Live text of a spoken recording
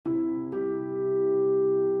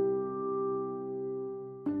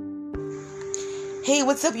Hey,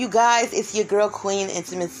 what's up, you guys? It's your girl, Queen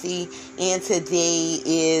Intimacy, and today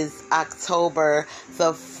is October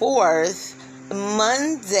the 4th,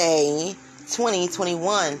 Monday,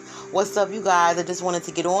 2021. What's up, you guys? I just wanted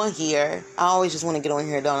to get on here. I always just want to get on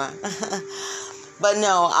here, don't I? But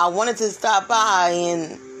no, I wanted to stop by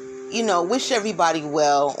and, wish everybody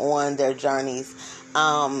well on their journeys.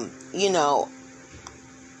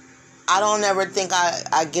 I don't ever think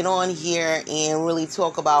I get on here and really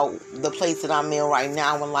talk about the place that I'm in right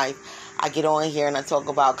now in life. I get on here and I talk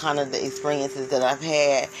about kind of the experiences that I've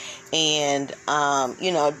had and,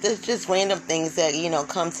 just random things that,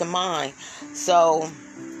 come to mind. So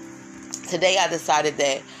today I decided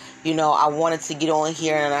that, I wanted to get on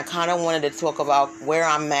here and I kind of wanted to talk about where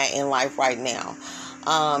I'm at in life right now.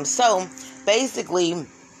 So basically,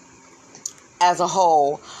 as a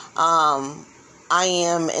whole, I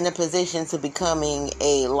am in a position to becoming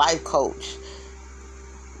a life coach.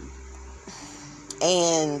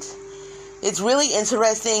 And it's really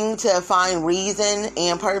interesting to find reason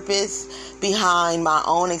and purpose behind my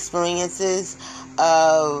own experiences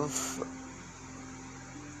of,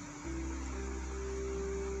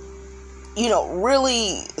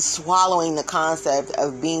 really swallowing the concept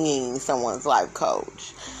of being someone's life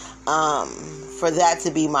coach. For that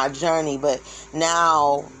to be my journey. But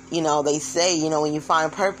now, they say, when you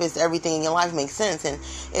find purpose, everything in your life makes sense. And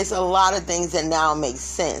it's a lot of things that now make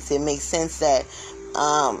sense. It makes sense that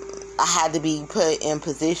I had to be put in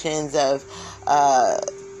positions of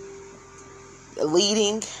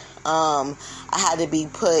leading. I had to be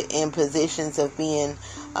put in positions of being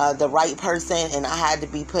the right person. And I had to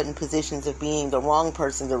be put in positions of being the wrong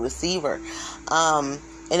person, the receiver. And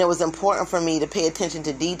it was important for me to pay attention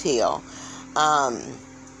to detail.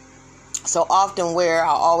 So often where I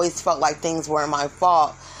always felt like things were my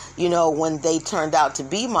fault, when they turned out to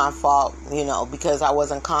be my fault, because I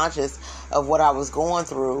wasn't conscious of what I was going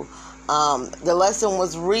through, the lesson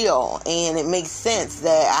was real, and it makes sense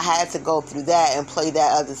that I had to go through that and play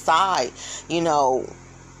that other side.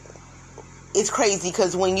 It's crazy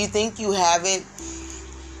because when you think you have it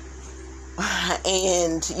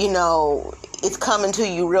and, it's coming to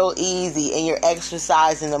you real easy and you're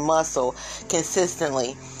exercising the muscle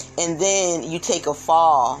consistently. And then you take a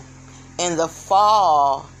fall. And the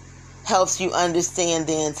fall helps you understand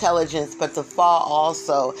the intelligence, but the fall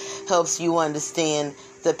also helps you understand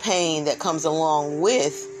the pain that comes along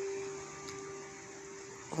with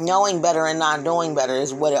knowing better and not doing better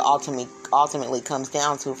is what it ultimately comes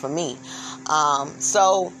down to for me.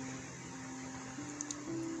 So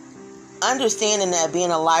understanding that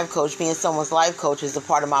being a life coach, being someone's life coach is a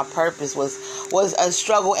part of my purpose was a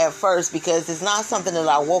struggle at first, because it's not something that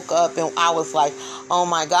I woke up and I was like, oh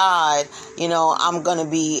my God,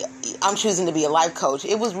 I'm choosing to be a life coach.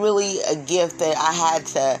 It was really a gift that I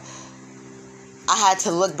had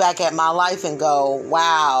to look back at my life and go,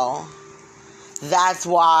 wow, that's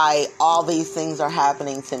why all these things are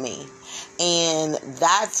happening to me. And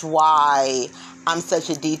that's why I'm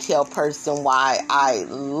such a detailed person, why I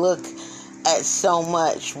look at so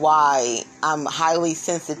much, why I'm highly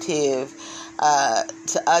sensitive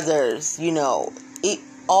to others. It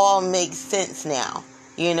all makes sense now,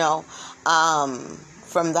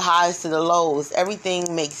 from the highs to the lows,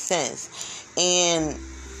 everything makes sense. And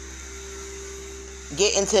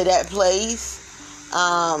get into that place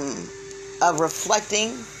of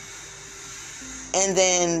reflecting, and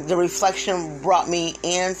then the reflection brought me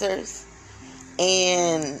answers.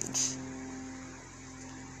 And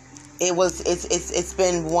it's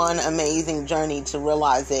been one amazing journey to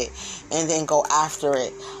realize it and then go after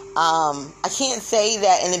it. I can't say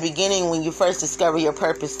that in the beginning when you first discover your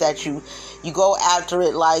purpose that you go after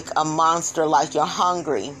it like a monster, like you're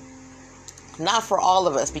hungry. Not for all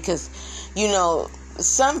of us, because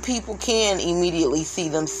some people can immediately see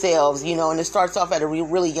themselves, and it starts off at a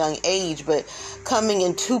really young age, but coming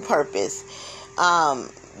into purpose.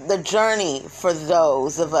 The journey for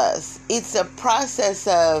those of us, it's a process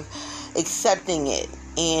of accepting it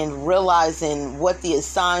and realizing what the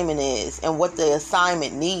assignment is and what the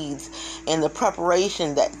assignment needs and the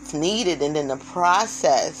preparation that's needed, and then the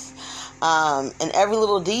process and every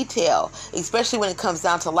little detail, especially when it comes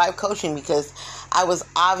down to life coaching, because I was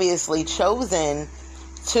obviously chosen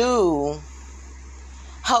to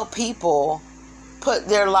help people put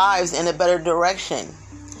their lives in a better direction.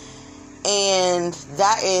 And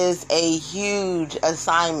that is a huge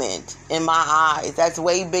assignment in my eyes. That's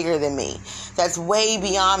way bigger than me. That's way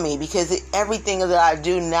beyond me, because everything that I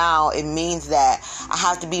do now, it means that I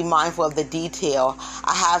have to be mindful of the detail.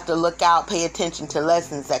 I have to look out, pay attention to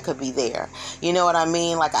lessons that could be there. You know what I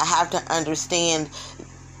mean? Like, I have to understand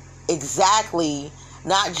exactly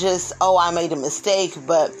Not just, oh, I made a mistake,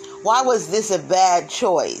 but why was this a bad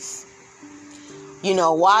choice? You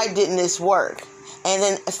know, why didn't this work? And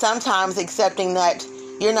then sometimes accepting that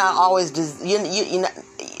you're not always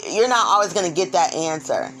you're not always going to get that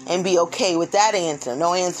answer, and be okay with that answer.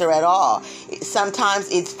 No answer at all.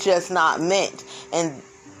 Sometimes it's just not meant, and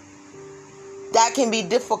that can be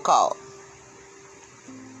difficult.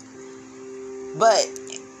 But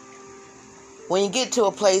when you get to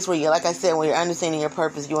a place where you're, like I said, when you're understanding your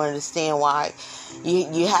purpose, you understand why.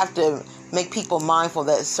 You have to make people mindful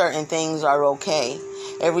that certain things are okay.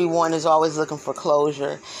 Everyone is always looking for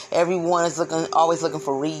closure. Everyone is always looking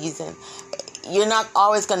for reason. You're not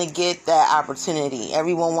always going to get that opportunity.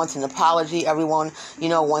 Everyone wants an apology. Everyone,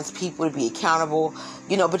 wants people to be accountable.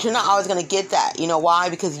 But you're not always going to get that. You know why?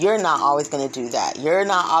 Because you're not always going to do that. You're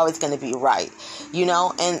not always going to be right.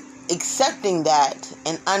 And accepting that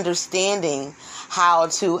and understanding how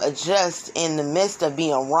to adjust in the midst of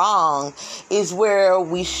being wrong is where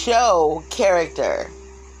we show character.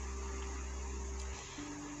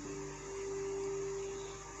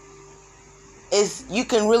 You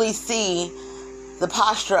can really see the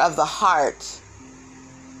posture of the heart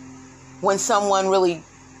when someone really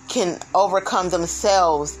can overcome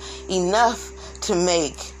themselves enough to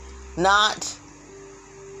make not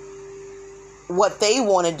what they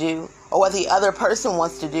want to do or what the other person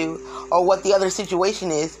wants to do or what the other situation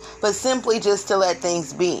is, but simply just to let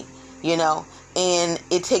things be, and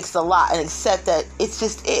it takes a lot, and accept that it's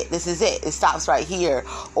just it. This is it. It stops right here,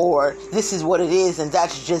 or this is what it is, and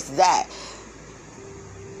that's just that.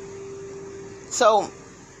 So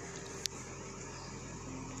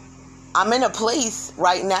I'm in a place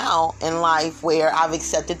right now in life where I've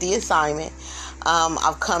accepted the assignment.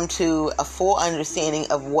 I've come to a full understanding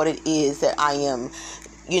of what it is that I am,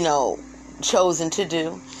 chosen to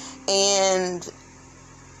do. And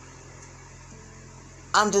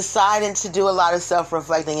I'm deciding to do a lot of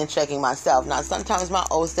self-reflecting and checking myself. Now, sometimes my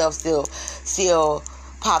old self still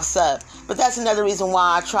pops up. But that's another reason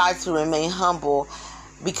why I try to remain humble.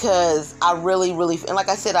 Because I really, and like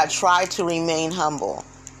I said, I try to remain humble.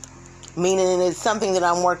 Meaning it's something that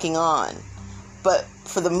I'm working on. But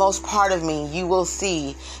for the most part of me, you will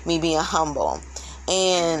see me being humble.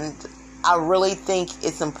 And I really think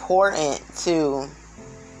it's important to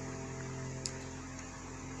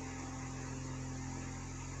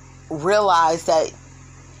realize that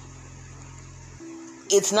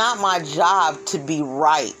it's not my job to be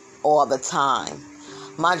right all the time.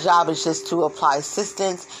 My job is just to apply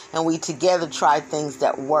assistance, and we together try things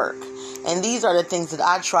that work. And these are the things that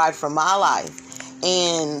I tried for my life.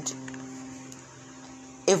 And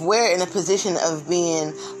if we're in a position of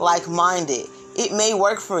being like-minded, it may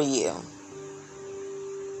work for you.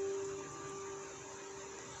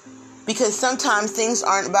 Because sometimes things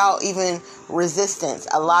aren't about even resistance.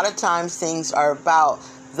 A lot of times things are about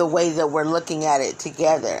the way that we're looking at it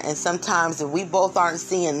together. And sometimes if we both aren't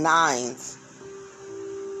seeing nines,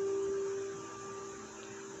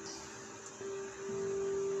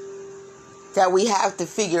 that we have to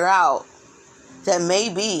figure out that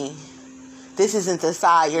maybe this isn't the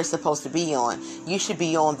side you're supposed to be on. You should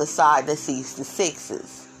be on the side that sees the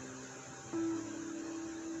sixes.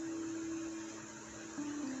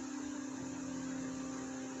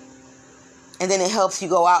 And then it helps you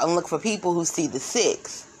go out and look for people who see the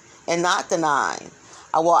 6 and not the 9.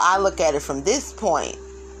 Well, I look at it from this point.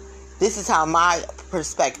 This is how my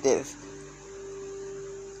perspective.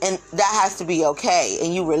 And that has to be okay.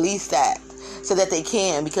 And you release that so that they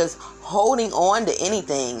can. Because holding on to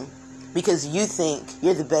anything because you think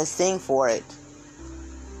you're the best thing for it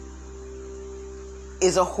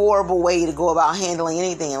is a horrible way to go about handling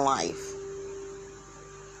anything in life.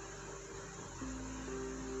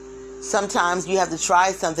 Sometimes you have to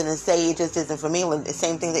try something and say it just isn't for me. The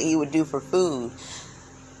same thing that you would do for food.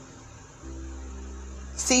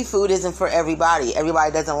 Seafood isn't for everybody.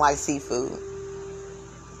 Everybody doesn't like seafood.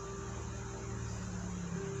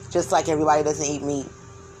 Just like everybody doesn't eat meat.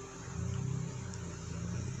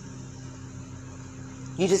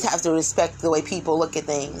 You just have to respect the way people look at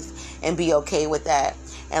things and be okay with that.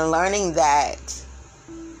 And learning that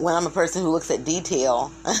when I'm a person who looks at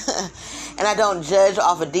detail, and I don't judge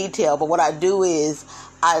off of detail, but what I do is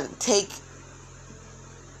I take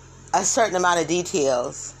a certain amount of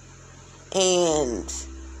details and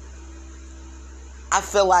I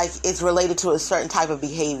feel like it's related to a certain type of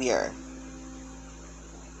behavior.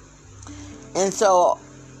 And so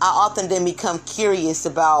I often then become curious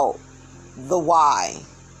about the why.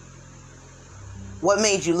 What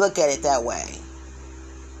made you look at it that way?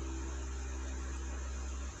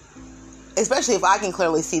 Especially if I can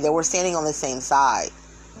clearly see that we're standing on the same side.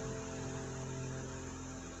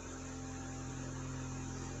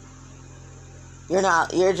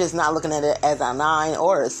 You're just not looking at it as a 9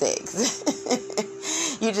 or a 6.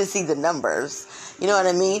 You just see the numbers. You know what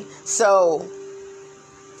I mean? So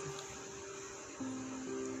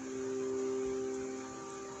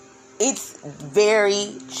it's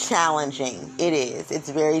very challenging. It is. It's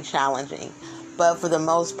very challenging. But for the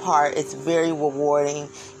most part, it's very rewarding,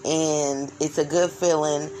 and it's a good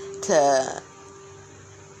feeling to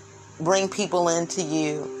bring people into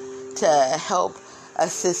you, to help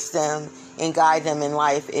assist them and guide them in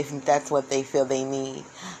life if that's what they feel they need.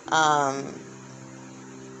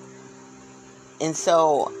 And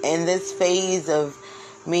so in this phase of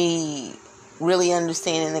me really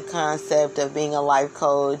understanding the concept of being a life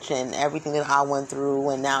coach and everything that I went through,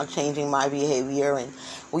 and now changing my behavior and,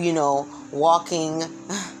 walking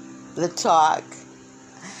the talk.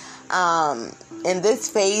 In this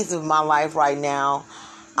phase of my life right now,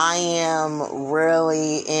 I am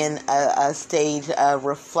really in a stage of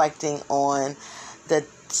reflecting on the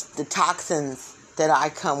toxins that I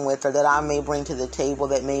come with, or that I may bring to the table,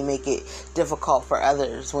 that may make it difficult for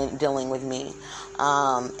others when dealing with me.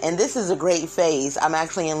 And this is a great phase. I'm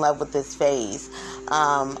actually in love with this phase.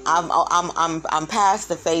 I'm past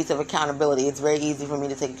the phase of accountability. It's very easy for me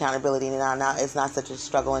to take accountability now. It's not such a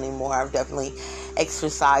struggle anymore. I've definitely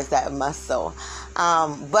exercised that muscle.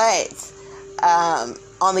 But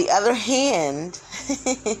on the other hand,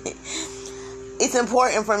 it's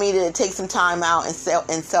important for me to take some time out and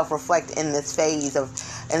self-reflect in this stage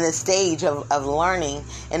of learning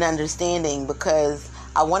and understanding, because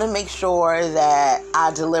I want to make sure that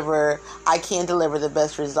I can deliver the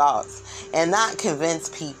best results, and not convince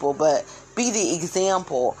people, but be the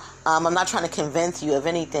example. I'm not trying to convince you of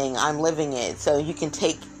anything. I'm living it. So you can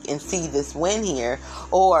take and see this win here,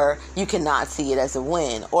 or you cannot see it as a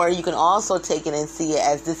win, or you can also take it and see it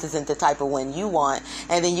as this isn't the type of win you want,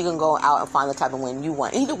 and then you can go out and find the type of win you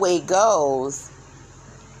want. Either way it goes,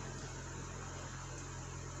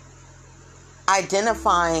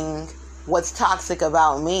 identifying what's toxic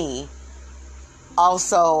about me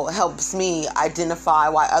also helps me identify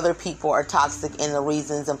why other people are toxic and the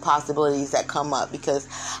reasons and possibilities that come up, because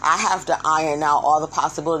I have to iron out all the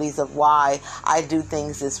possibilities of why I do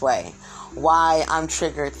things this way, why I'm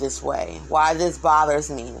triggered this way, why this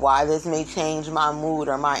bothers me, why this may change my mood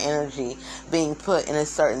or my energy being put in a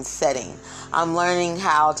certain setting. I'm learning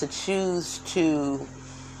how to choose to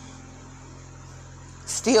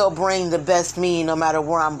still bring the best me no matter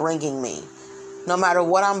where I'm bringing me. No matter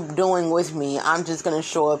what I'm doing with me, I'm just going to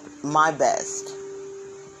show up my best.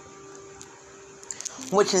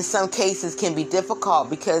 Which in some cases can be difficult,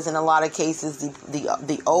 because in a lot of cases,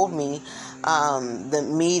 the old me, the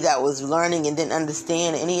me that was learning and didn't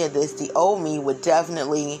understand any of this, the old me would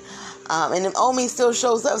definitely, and the old me still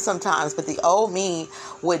shows up sometimes, but the old me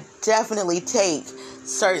would definitely take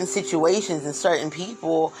certain situations and certain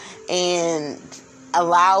people and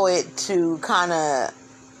allow it to kind of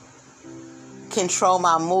control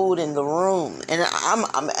my mood in the room. And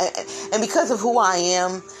and because of who I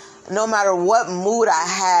am, no matter what mood I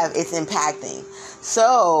have, it's impacting.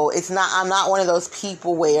 So I'm not one of those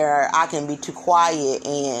people where I can be too quiet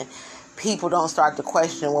and people don't start to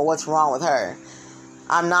question, well, what's wrong with her?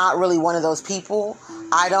 I'm not really one of those people.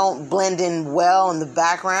 I don't blend in well in the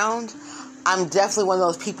background. I'm definitely one of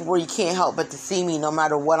those people where you can't help but to see me no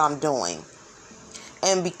matter what I'm doing.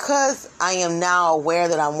 And because I am now aware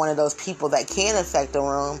that I'm one of those people that can affect the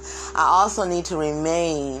room, I also need to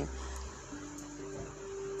remain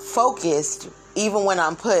focused even when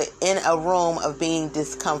I'm put in a room of being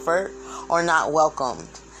discomfort or not welcomed.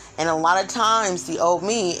 And a lot of times, the old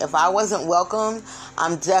me, if I wasn't welcomed,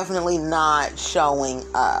 I'm definitely not showing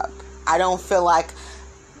up. I don't feel like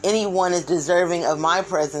anyone is deserving of my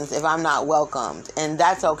presence if I'm not welcomed. And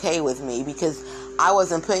that's okay with me, because I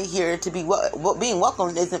wasn't put here to be being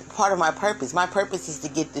welcomed isn't part of my purpose. My purpose is to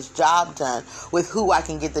get this job done with who I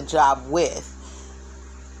can get the job with.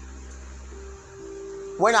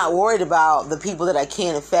 We're not worried about the people that I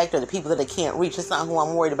can't affect or the people that I can't reach. That's not who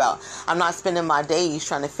I'm worried about. I'm not spending my days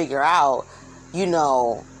trying to figure out,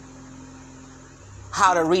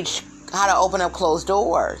 how to open up closed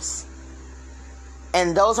doors.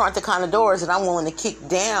 And those aren't the kind of doors that I'm willing to kick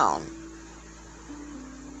down.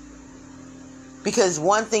 Because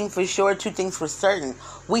one thing for sure, two things for certain,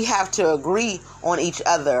 we have to agree on each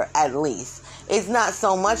other at least. It's not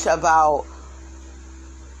so much about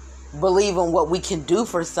believing what we can do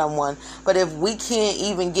for someone, but if we can't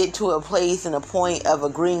even get to a place and a point of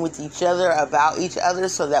agreeing with each other about each other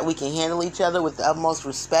so that we can handle each other with the utmost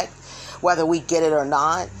respect, whether we get it or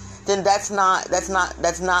not, then that's not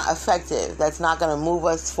effective. That's not going to move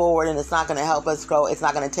us forward, and it's not going to help us grow. It's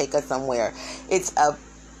not going to take us somewhere. It's a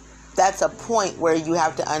that's a point where you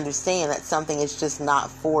have to understand that something is just not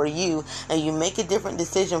for you, and you make a different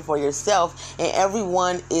decision for yourself, and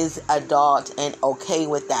everyone is adult and okay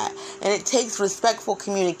with that. And it takes respectful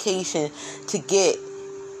communication to get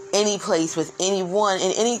any place with anyone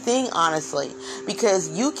and anything, honestly, because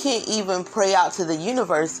you can't even pray out to the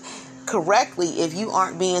universe correctly if you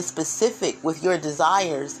aren't being specific with your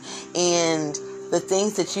desires and the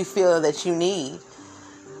things that you feel that you need.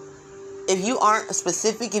 If you aren't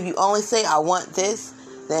specific, if you only say, I want this,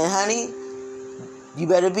 then honey, you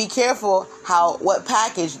better be careful what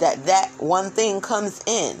package that one thing comes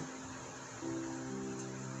in.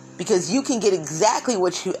 Because you can get exactly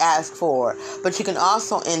what you asked for, but you can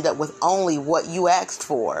also end up with only what you asked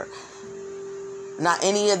for. Not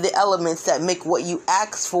any of the elements that make what you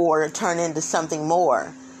asked for turn into something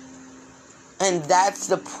more. And that's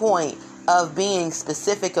the point of being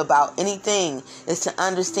specific about anything, is to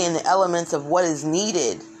understand the elements of what is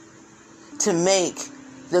needed to make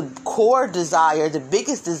the core desire, the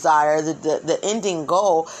biggest desire, the ending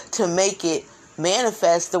goal, to make it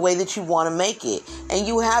manifest the way that you want to make it. And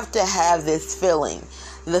you have to have this feeling,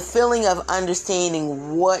 the feeling of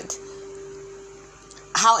understanding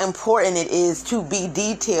how important it is to be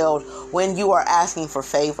detailed when you are asking for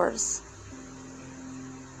favors,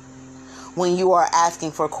 when you are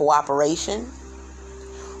asking for cooperation,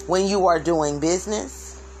 when you are doing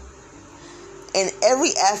business. In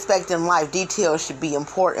every aspect in life, detail should be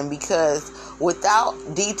important, because without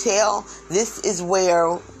detail, this is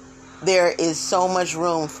where there is so much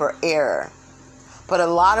room for error. But a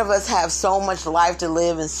lot of us have so much life to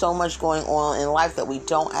live and so much going on in life that we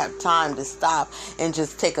don't have time to stop and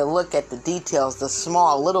just take a look at the details, the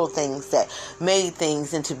small little things that made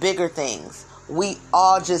things into bigger things. We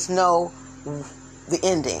all just know the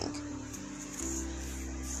ending.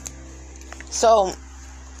 So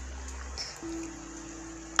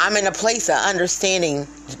I'm in a place of understanding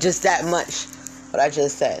just that much. What I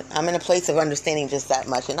just said, I'm in a place of understanding just that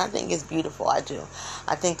much, and I think it's beautiful. I do.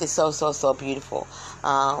 I think it's so beautiful.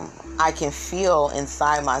 I can feel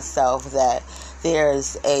inside myself that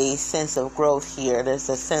there's a sense of growth here. There's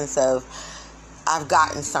a sense of I've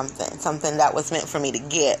gotten something that was meant for me to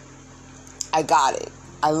get. I got it.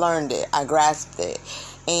 I learned it. I grasped it.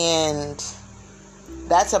 And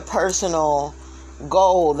that's a personal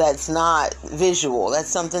goal that's not visual. That's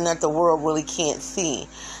something that the world really can't see.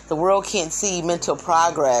 The world can't see mental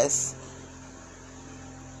progress,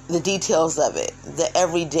 the details of it, the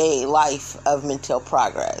everyday life of mental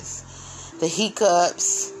progress, the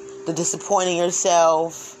hiccups, the disappointing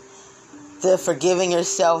yourself, the forgiving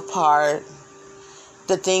yourself part,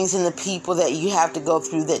 the things and the people that you have to go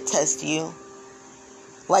through that test you.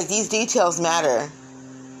 Like, these details matter.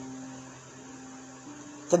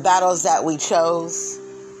 The battles that we chose,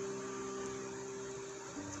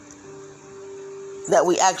 that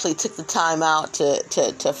we actually took the time out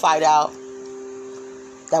to fight out,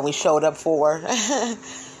 that we showed up for,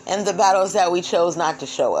 and the battles that we chose not to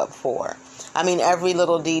show up for. I mean, every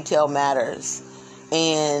little detail matters.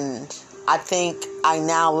 And I think I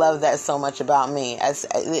now love that so much about me. As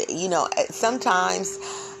you know, sometimes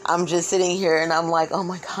I'm just sitting here and I'm like, oh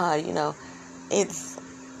my God,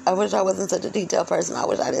 I wish I wasn't such a detailed person. I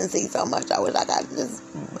wish I didn't see so much. I wish I got just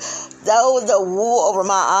the wool over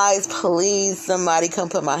my eyes. Please, somebody come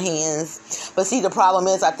put my hands. But see, the problem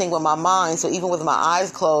is, I think with my mind, so even with my eyes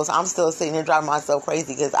closed, I'm still sitting there driving myself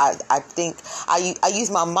crazy, because I think I use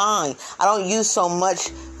my mind. I don't use so much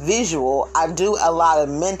visual. I do a lot of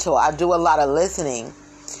mental. I do a lot of listening.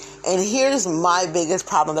 And here's my biggest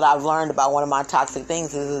problem that I've learned about one of my toxic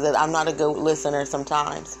things is that I'm not a good listener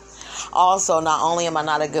sometimes. Also, not only am I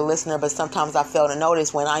not a good listener, but sometimes I fail to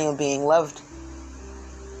notice when I am being loved.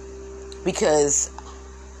 Because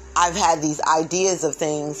I've had these ideas of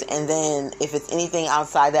things, and then if it's anything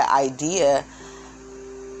outside that idea,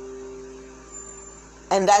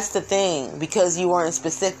 and that's the thing, because you weren't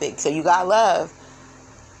specific. So you got love.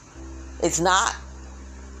 It's not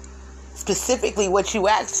specifically what you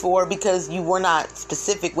asked for, because you were not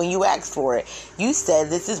specific when you asked for it. You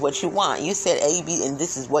said this is what you want. You said A, B, and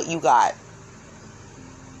this is what you got.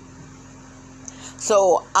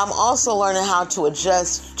 So I'm also learning how to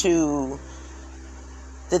adjust to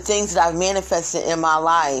the things that I've manifested in my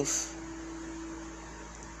life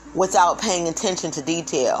without paying attention to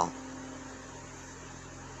detail.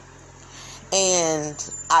 And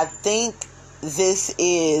I think this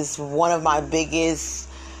is one of my biggest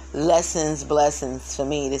lessons, blessings for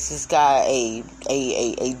me. This has got a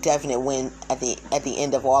definite win at the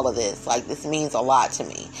end of all of this. Like, this means a lot to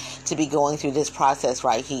me to be going through this process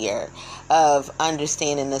right here of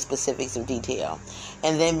understanding the specifics of detail,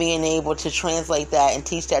 and then being able to translate that and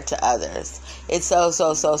teach that to others. It's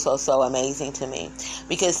so amazing to me,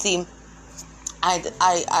 because see,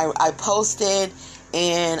 I posted,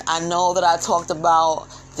 and I know that I talked about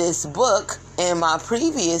this book in my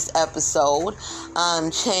previous episode,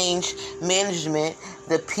 Change Management,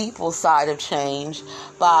 The People Side of Change,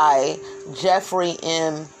 by Jeffrey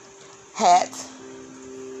M. Hatt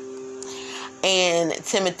and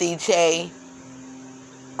Timothy J.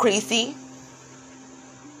 Creasy.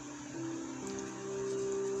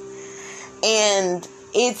 And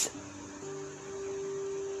it's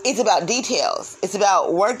about details. It's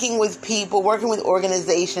about working with people, working with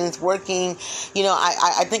organizations, working,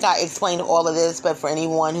 I think I explained all of this, but for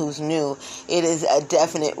anyone who's new, it is a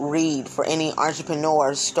definite read for any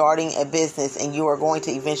entrepreneur starting a business, and you are going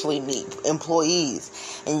to eventually need employees,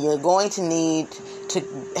 and you're going to need to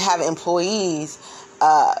have employees,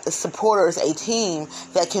 supporters, a team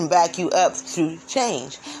that can back you up through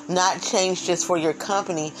change. Not change just for your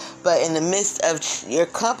company, but in the midst of your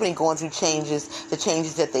company going through changes, the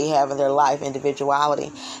changes that they have in their life,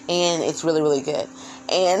 individuality. And it's really, really good.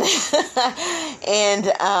 And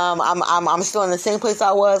I'm still in the same place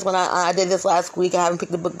I was when I did this last week. I haven't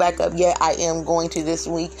picked the book back up yet. I am going to this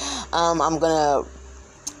week. I'm going to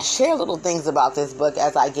share little things about this book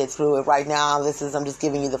as I get through it. Right now, I'm just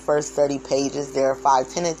giving you the first 30 pages. There are 5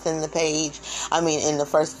 tenets in the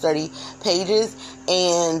first 30 pages.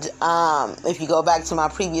 And if you go back to my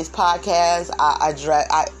previous podcast,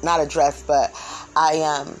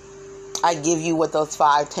 I give you what those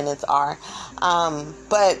 5 tenets are.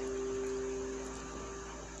 But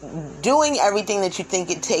doing everything that you think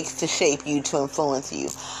it takes to shape you, to influence you.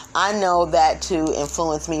 I know that to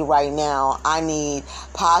influence me right now, I need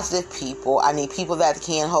positive people. I need people that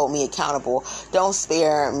can hold me accountable. Don't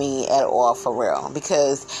spare me at all, for real.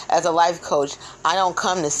 Because as a life coach, I don't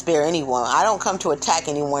come to spare anyone. I don't come to attack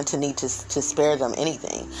anyone to need to spare them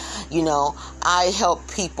anything. I help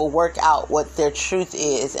people work out what their truth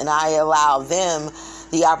is, and I allow them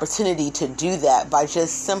the opportunity to do that by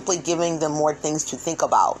just simply giving them more things to think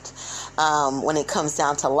about when it comes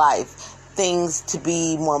down to life. Things to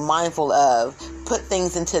be more mindful of, put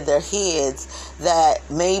things into their heads that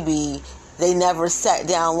maybe they never sat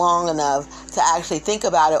down long enough to actually think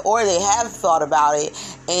about it, or they have thought about it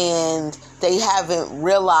and they haven't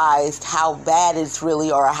realized how bad it's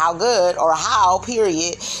really, or how good, or how,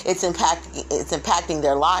 period, it's impacting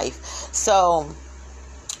their life. So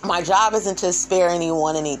my job isn't to spare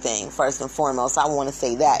anyone anything, first and foremost. I want to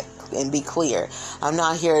say that and be clear. I'm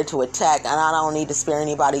not here to attack, and I don't need to spare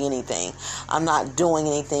anybody anything. I'm not doing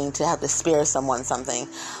anything to have to spare someone something.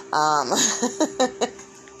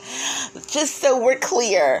 Just so we're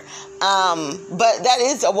clear. But that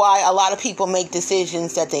is why a lot of people make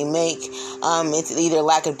decisions that they make. It's either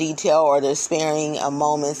lack of detail, or they're sparing a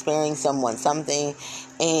moment, sparing someone something.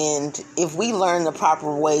 And if we learn the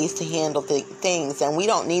proper ways to handle things, and we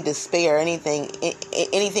don't need to spare anything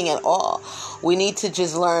at all. We need to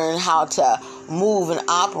just learn how to move and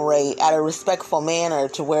operate at a respectful manner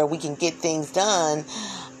to where we can get things done.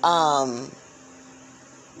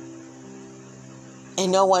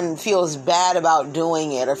 And no one feels bad about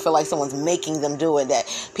doing it, or feel like someone's making them do it, that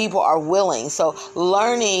people are willing. So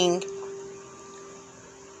learning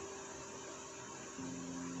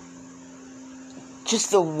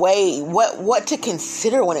just the way, what to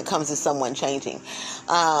consider when it comes to someone changing.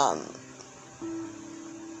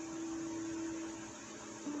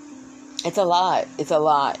 It's a lot.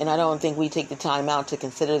 And I don't think we take the time out to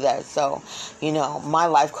consider that. So, my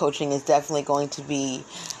life coaching is definitely going to be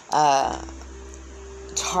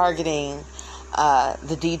targeting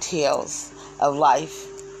the details of life.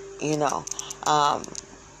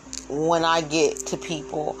 When I get to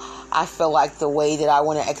people, I feel like the way that I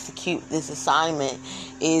want to execute this assignment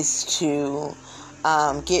is to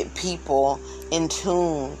get people in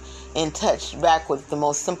tune, in touch back with the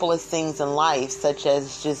most simplest things in life, such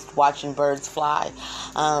as just watching birds fly,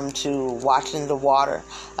 to watching the water,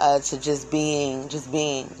 to just being in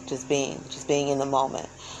the moment.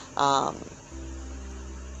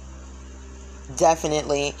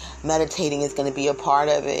 Definitely meditating is going to be a part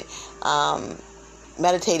of it.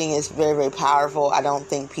 Meditating is very, very powerful. I don't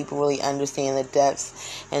think people really understand the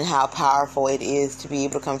depths and how powerful it is to be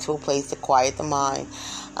able to come to a place to quiet the mind.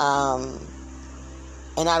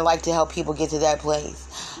 And I like to help people get to that place.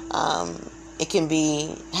 It can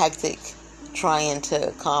be hectic trying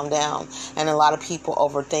to calm down. And a lot of people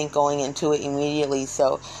overthink going into it immediately.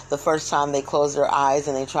 So the first time they close their eyes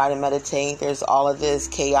and they try to meditate, there's all of this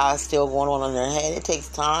chaos still going on in their head. It takes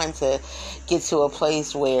time to get to a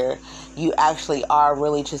place where you actually are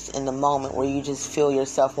really just in the moment, where you just feel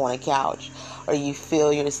yourself on a couch, or you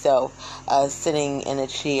feel yourself sitting in a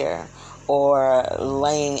chair, or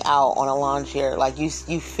laying out on a lawn chair. Like you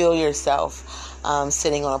feel yourself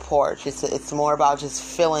sitting on a porch. It's more about just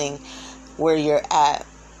feeling where you're at,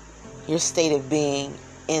 your state of being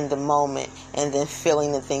in the moment, and then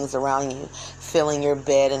feeling the things around you, feeling your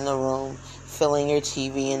bed in the room, feeling your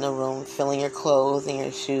TV in the room, feeling your clothes and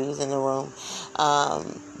your shoes in the room,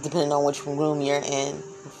 depending on which room you're in,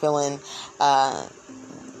 feeling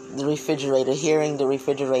the refrigerator, hearing the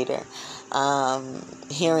refrigerator,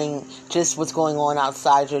 hearing just what's going on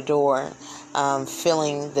outside your door,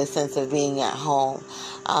 feeling the sense of being at home.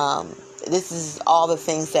 This is all the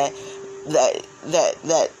things that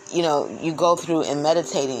you go through in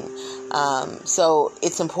meditating. So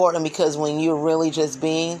it's important, because when you're really just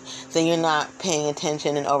being, then you're not paying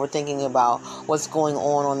attention and overthinking about what's going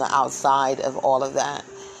on the outside of all of that.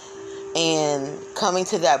 And coming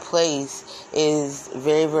to that place is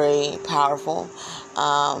very, very powerful.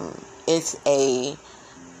 It's a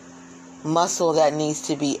muscle that needs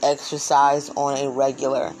to be exercised on a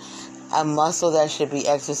regular. A muscle that should be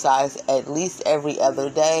exercised at least every other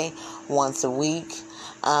day, once a week.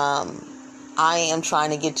 I am trying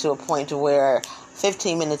to get to a point to where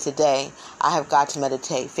 15 minutes a day, I have got to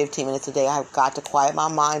meditate. 15 minutes a day, I have got to quiet my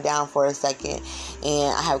mind down for a second,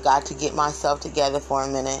 and I have got to get myself together for a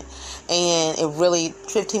minute. And it really,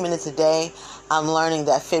 15 minutes a day, I'm learning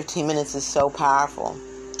that 15 minutes is so powerful.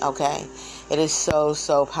 Okay? It is so,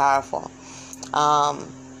 so powerful.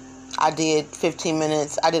 I did 15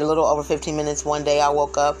 minutes. I did a little over 15 minutes one day. I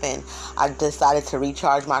woke up and I decided to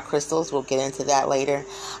recharge my crystals. We'll get into that later.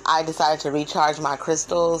 I decided to recharge my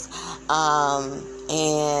crystals,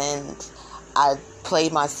 and I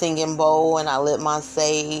played my singing bowl, and I lit my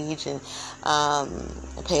sage and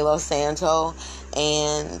Palo Santo,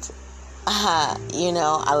 and I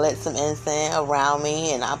lit some incense around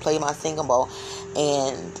me, and I played my singing bowl,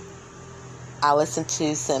 and I listened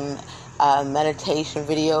to some meditation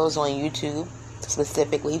videos on YouTube,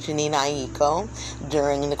 specifically Janina Aiko,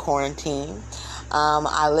 during the quarantine.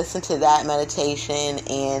 I listened to that meditation,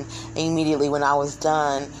 and immediately when I was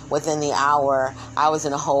done, within the hour, I was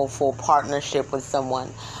in a whole full partnership with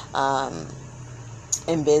someone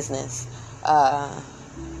in business,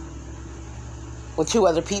 with two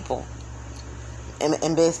other people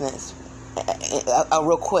in business.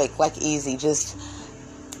 Real quick, like easy, just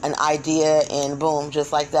an idea, and boom,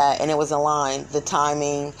 just like that. And it was aligned. The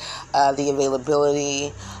timing, the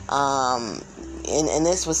availability. And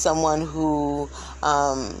this was someone who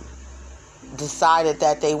decided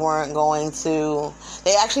that they weren't going to...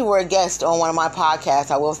 They actually were a guest on one of my podcasts,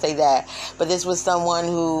 I will say that. But this was someone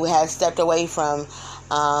who had stepped away from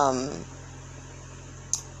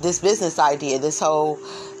this business idea, this whole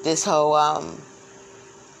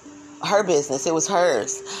her business. It was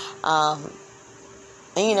hers.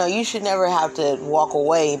 And, you should never have to walk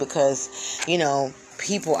away because,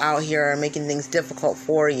 people out here are making things difficult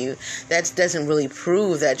for you. That doesn't really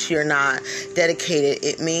prove that you're not dedicated.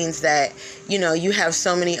 It means that, you have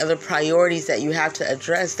so many other priorities that you have to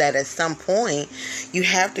address, that at some point you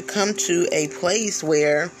have to come to a place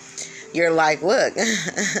where you're like, look,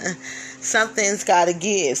 something's got to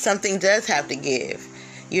give. Something does have to give,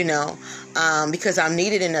 because I'm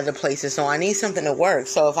needed in other places, so I need something to work.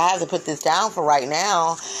 So if I have to put this down for right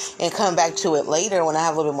now and come back to it later when I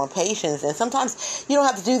have a little bit more patience, and sometimes you don't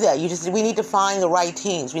have to do that. We need to find the right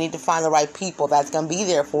teams. We need to find the right people that's going to be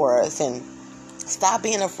there for us, and stop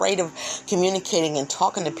being afraid of communicating and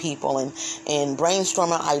talking to people and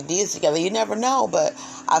brainstorming ideas together. You never know, but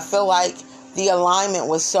I feel like the alignment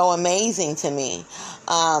was so amazing to me.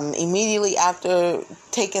 Immediately after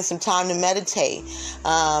taking some time to meditate,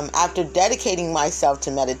 after dedicating myself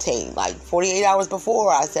to meditate, like 48 hours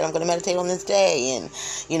before, I said I'm going to meditate on this day, and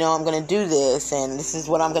I'm going to do this, and this is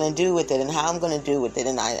what I'm going to do with it, and how I'm going to do with it,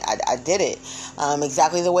 and I did it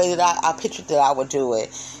exactly the way that I pictured that I would do it,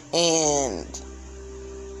 and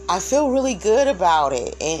I feel really good about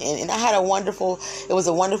it, and I had it was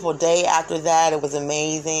a wonderful day after that. It was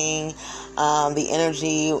amazing. The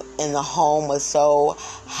energy in the home was so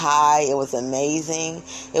high. It was amazing.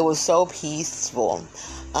 It was so peaceful.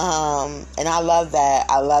 And I love that.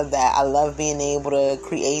 I love being able to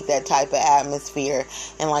create that type of atmosphere.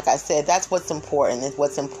 And like I said, that's what's important.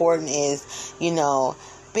 What's important is,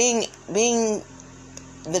 being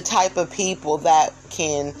the type of people that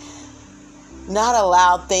can not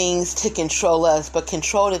allow things to control us, but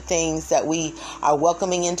control the things that we are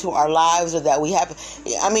welcoming into our lives, or that we have.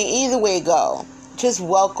 I mean, either way it go, just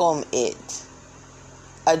welcome it.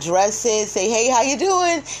 Address it, say, hey, how you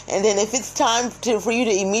doing? And then if it's time for you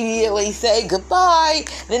to immediately say goodbye,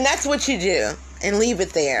 then that's what you do. And leave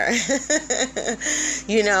it there.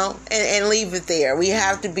 You know, and leave it there. We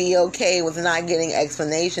have to be okay with not getting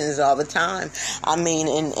explanations all the time. I mean,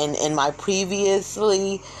 in my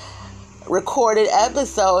previously recorded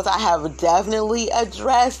episodes, I have definitely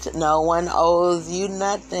addressed no one owes you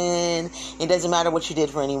nothing. It doesn't matter what you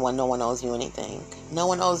did for anyone. No one owes you anything. No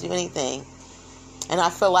one owes you anything. And I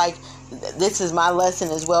feel like this is my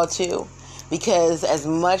lesson as well too, because as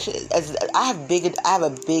much as I have a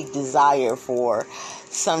big desire for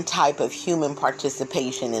some type of human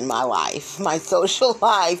participation in my life, my social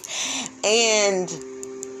life, and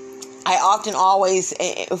I often always,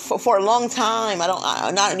 for a long time,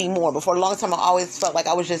 not anymore, but for a long time, I always felt like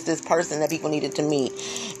I was just this person that people needed to meet.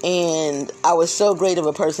 And I was so great of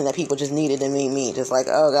a person that people just needed to meet me. Just like,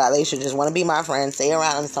 oh God, they should just want to be my friend, stay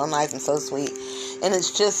around, and so nice and so sweet. And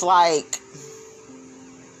it's just like,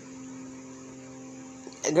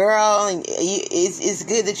 girl, it's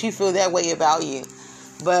good that you feel that way about you.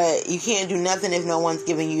 But you can't do nothing if no one's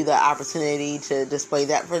giving you the opportunity to display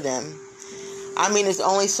that for them. I mean, there's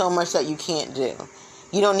only so much that you can't do.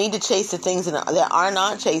 You don't need to chase the things that are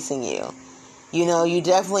not chasing you. You know, you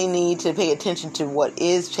definitely need to pay attention to what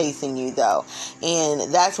is chasing you, though.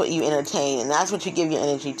 And that's what you entertain. And that's what you give your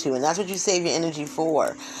energy to. And that's what you save your energy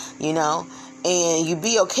for, you know. And you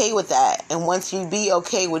be okay with that. And once you be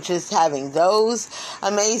okay with just having those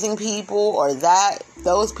amazing people or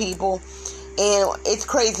those people. And it's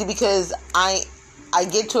crazy because I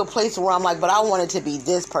get to a place where I'm like, but I want it to be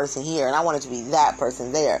this person here, and I want it to be that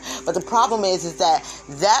person there. But the problem is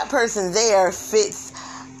that person there fits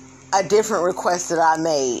a different request that I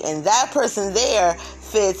made, and that person there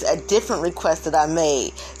fits a different request that I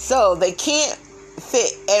made. So they can't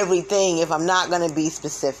fit everything if I'm not going to be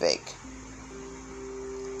specific.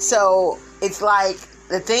 So it's like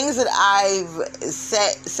the things that I've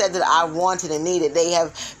said that I wanted and needed, they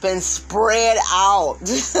have been spread out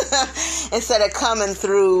instead of coming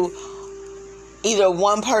through either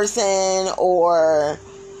one person or,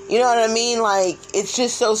 you know what I mean? Like, it's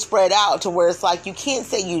just so spread out to where it's like you can't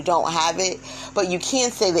say you don't have it, but you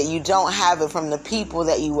can't say that you don't have it from the people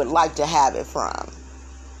that you would like to have it from.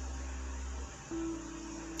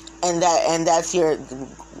 And that's your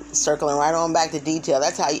circling right on back to detail.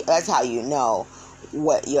 That's how you know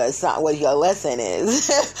what your lesson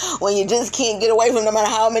is. When you just can't get away from, no matter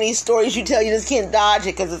how many stories you tell, you just can't dodge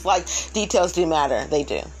it, because it's like details do matter. They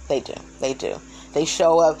do. They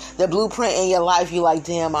show up. The blueprint in your life, you like,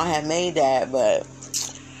 damn, I had made that, but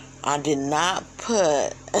I did not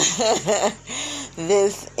put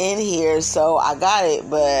this in here, so I got it,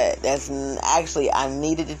 but that's actually, I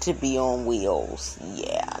needed it to be on wheels.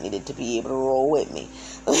 Yeah, I needed to be able to roll with me.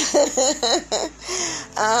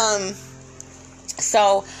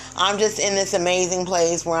 So I'm just in this amazing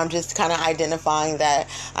place where I'm just kind of identifying that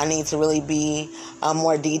I need to really be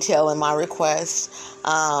more detailed in my request.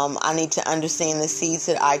 I need to understand the seeds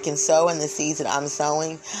that I can sow and the seeds that I'm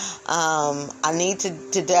sowing. I need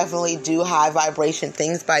to definitely do high vibration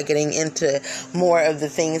things by getting into more of the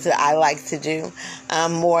things that I like to do,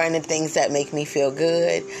 more in the things that make me feel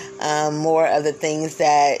good, more of the things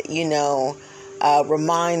that, you know,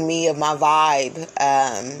 remind me of my vibe,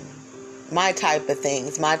 my type of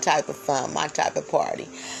things, my type of fun, my type of party.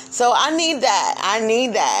 So I need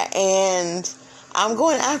that. And I'm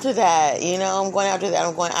going after that, you know, I'm going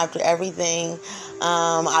after everything.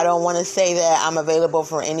 I don't want to say that I'm available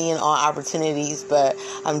for any and all opportunities, but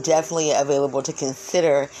I'm definitely available to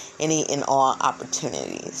consider any and all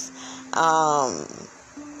opportunities. And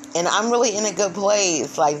I'm really in a good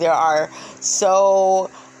place. Like, there are so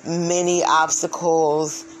many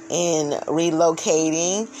obstacles in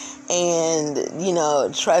relocating and, you know,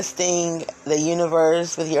 trusting the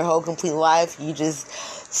universe with your whole complete life. You just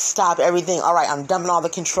stop everything. All right, I'm dumping all the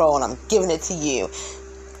control and I'm giving it to you.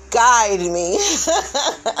 Guide me.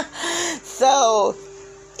 So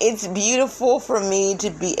it's beautiful for me to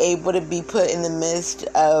be able to be put in the midst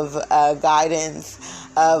of guidance,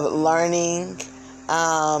 of learning,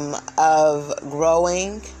 of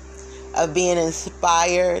growing, of being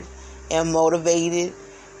inspired and motivated.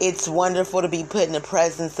 It's wonderful to be put in the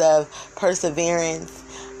presence of perseverance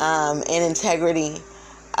and integrity.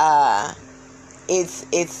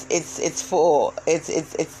 It's full.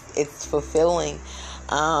 It's fulfilling.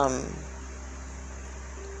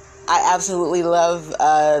 I absolutely love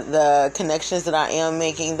the connections that I am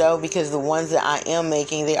making, though, because the ones that I am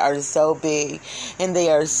making, they are so big and they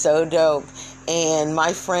are so dope. And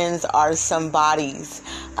my friends are somebodies.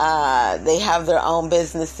 They have their own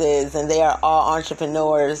businesses and they are all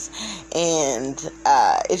entrepreneurs. And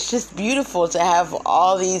it's just beautiful to have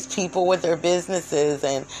all these people with their businesses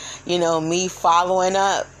and, me following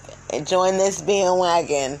up and join this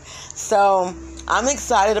bandwagon. So I'm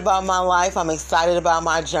excited about my life. I'm excited about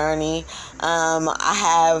my journey. I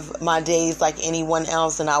have my days like anyone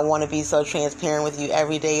else, and I want to be so transparent with you.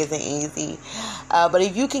 Every day isn't easy. But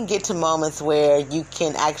if you can get to moments where you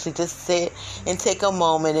can actually just sit and take a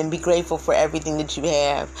moment and be grateful for everything that you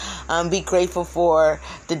have. Be grateful for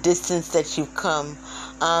the distance that you've come.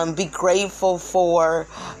 Be grateful for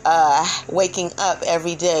waking up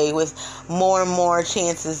every day with more and more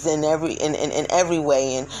chances in every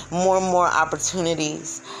way, and more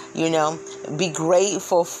opportunities. Be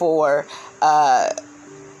grateful for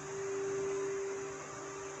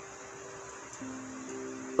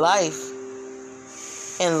life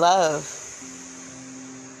and love,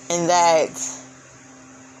 and that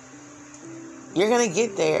you're going to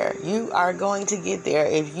get there. You are going to get there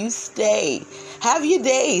if you stay. Have your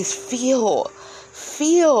days. Feel.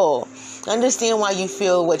 Understand why you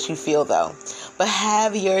feel what you feel, though. But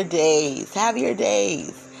have your days.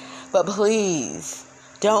 But please,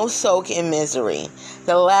 don't soak in misery.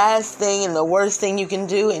 The last thing and the worst thing you can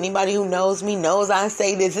do, anybody who knows me knows I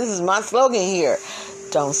say this. This is my slogan here.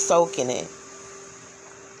 Don't soak in it.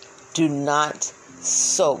 Do not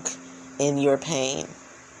soak in your pain.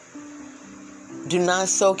 Do not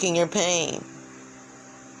soak in your pain.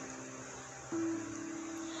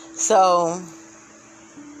 So,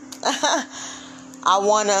 I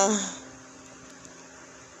want to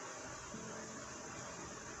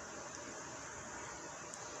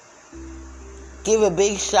give a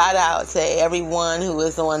big shout out to everyone who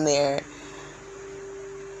is on their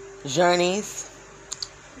journeys.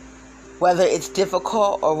 Whether it's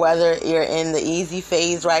difficult or whether you're in the easy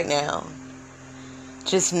phase right now.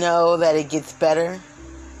 Just know that it gets better.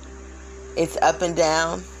 It's up and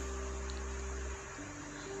down.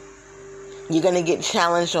 You're going to get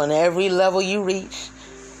challenged on every level you reach.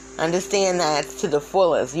 Understand that to the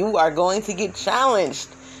fullest. You are going to get challenged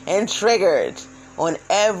and triggered on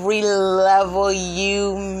every level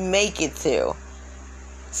you make it to.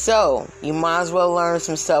 So, you might as well learn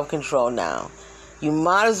some self-control now. You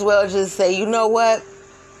might as well just say, you know what?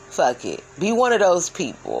 Fuck it. Be one of those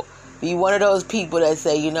people. Be one of those people that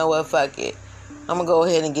say, you know what? Fuck it. I'm going to go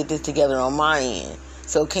ahead and get this together on my end.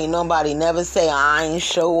 So can't nobody never say I ain't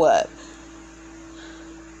show up.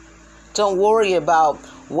 Don't worry about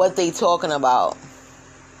what they talking about.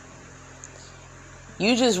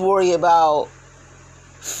 You just worry about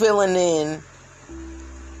filling in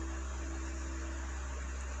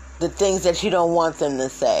the things that you don't want them to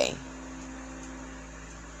say.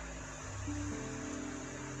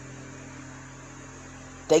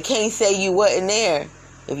 They can't say you wasn't there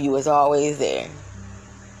if you was always there.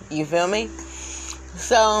 You feel me?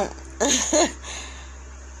 So, it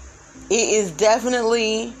is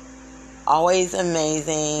definitely always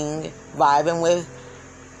amazing vibing with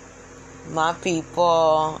my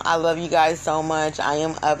people. I love you guys so much. I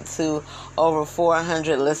am up to over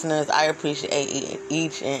 400 listeners. I appreciate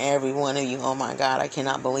each and every one of you. Oh my God, I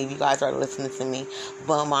cannot believe you guys are listening to me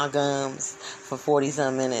bum my gums for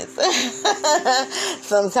 40-some minutes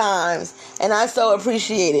sometimes. And I so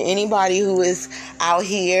appreciate it. Anybody who is out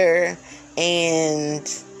here and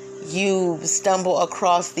you stumble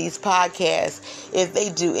across these podcasts, if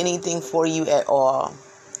they do anything for you at all,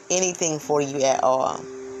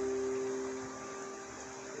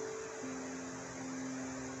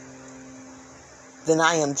 then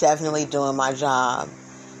I am definitely doing my job,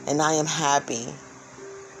 and I am happy.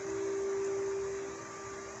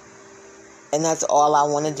 And that's all I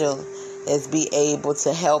want to do, is be able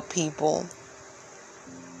to help people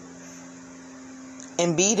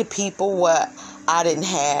and be the people what I didn't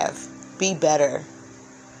have. Be better.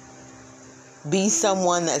 Be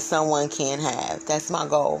someone that someone can have. That's my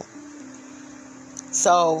goal.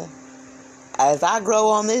 So, as I grow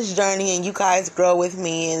on this journey and you guys grow with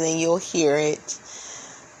me, and then you'll hear it,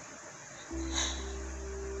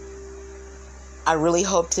 I really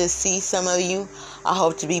hope to see some of you. I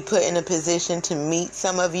hope to be put in a position to meet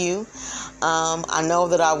some of you. I know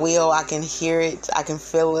that I will. I can hear it. I can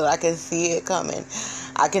feel it. I can see it coming.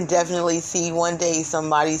 I can definitely see one day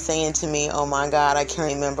somebody saying to me, oh my God, I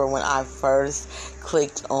can remember when I first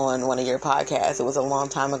clicked on one of your podcasts. It was a long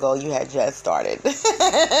time ago. You had just started.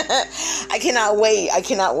 I cannot wait. I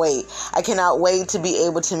cannot wait. I cannot wait to be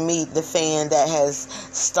able to meet the fan that has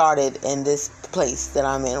started in this place that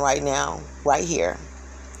I'm in right now, right here.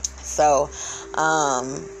 So,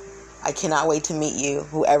 I cannot wait to meet you,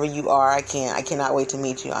 whoever you are. I cannot wait to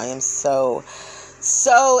meet you. I am so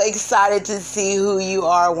excited to see who you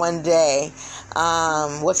are one day.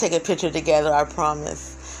 We'll take a picture together, I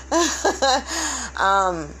promise.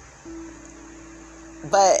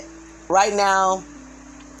 But right now,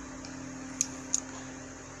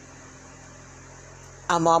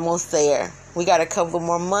 I'm almost there. We got a couple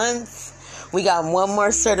more months. We got one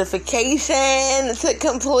more certification to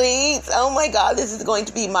complete. Oh my God, this is going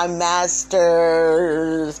to be my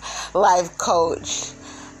master's life coach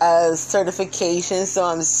certification. So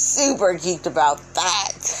I'm super geeked about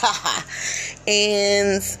that.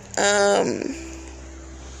 And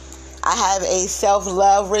I have a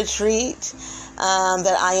self-love retreat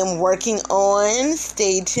that I am working on.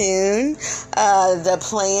 Stay tuned. The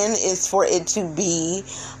plan is for it to be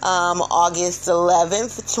August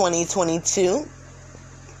 11th, 2022.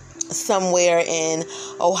 Somewhere in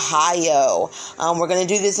Ohio. We're going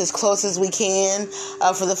to do this as close as we can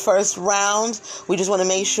for the first round. We just want to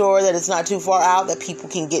make sure that it's not too far out, that people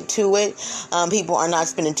can get to it. People are not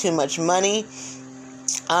spending too much money.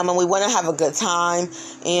 And we want to have a good time,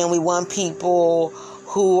 and we want people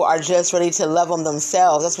who are just ready to love on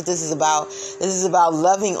themselves. That's what this is about. This is about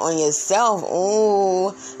loving on yourself.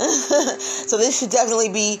 Ooh. So this should definitely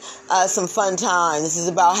be some fun time. This is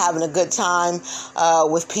about having a good time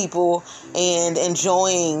with people and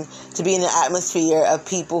enjoying to be in the atmosphere of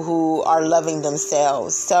people who are loving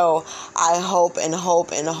themselves. So I hope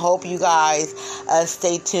you guys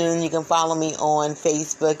stay tuned. You can follow me on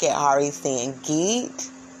Facebook at Hari Sangeet.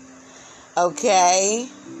 Okay.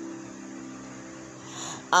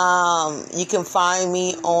 You can find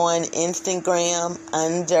me on Instagram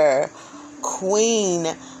under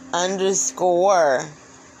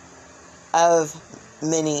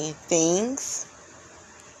Queen_of_many_things.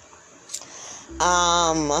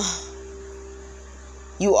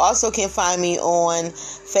 You also can find me on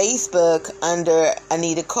Facebook under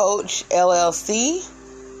Anita Coach LLC.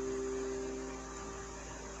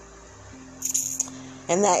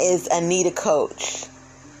 And that is Anita Coach.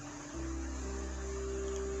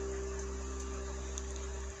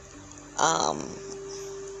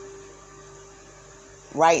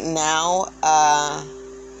 Right now,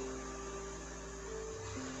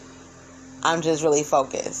 I'm just really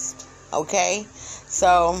focused. Okay?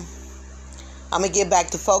 So, I'm going to get back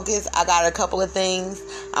to focus. I got a couple of things.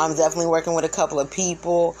 I'm definitely working with a couple of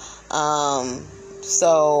people.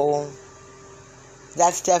 So,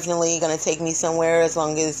 that's definitely going to take me somewhere as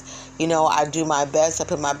long as, I do my best. I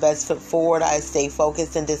put my best foot forward. I stay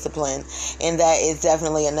focused and disciplined. And that is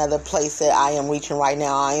definitely another place that I am reaching right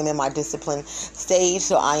now. I am in my discipline stage,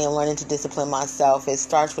 so I am learning to discipline myself. It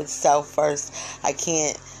starts with self first. I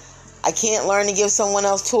can't learn to give someone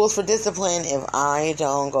else tools for discipline if I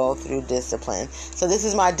don't go through discipline. So this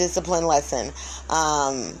is my discipline lesson.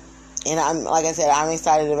 And like I said, I'm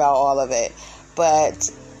excited about all of it. But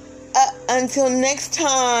until next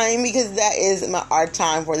time, because that is our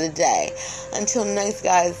time for the day. Until next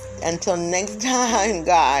time,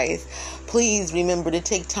 guys, please remember to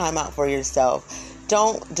take time out for yourself.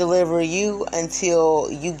 Don't deliver you until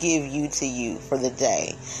you give you to you for the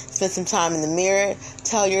day. Spend some time in the mirror.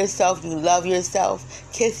 Tell yourself you love yourself.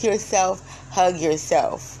 Kiss yourself. Hug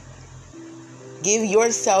yourself. Give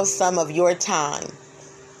yourself some of your time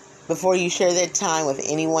before you share that time with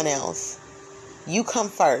anyone else. You come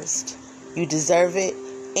first. You deserve it.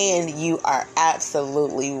 And you are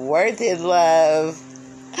absolutely worth it, love.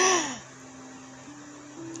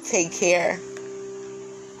 Take care.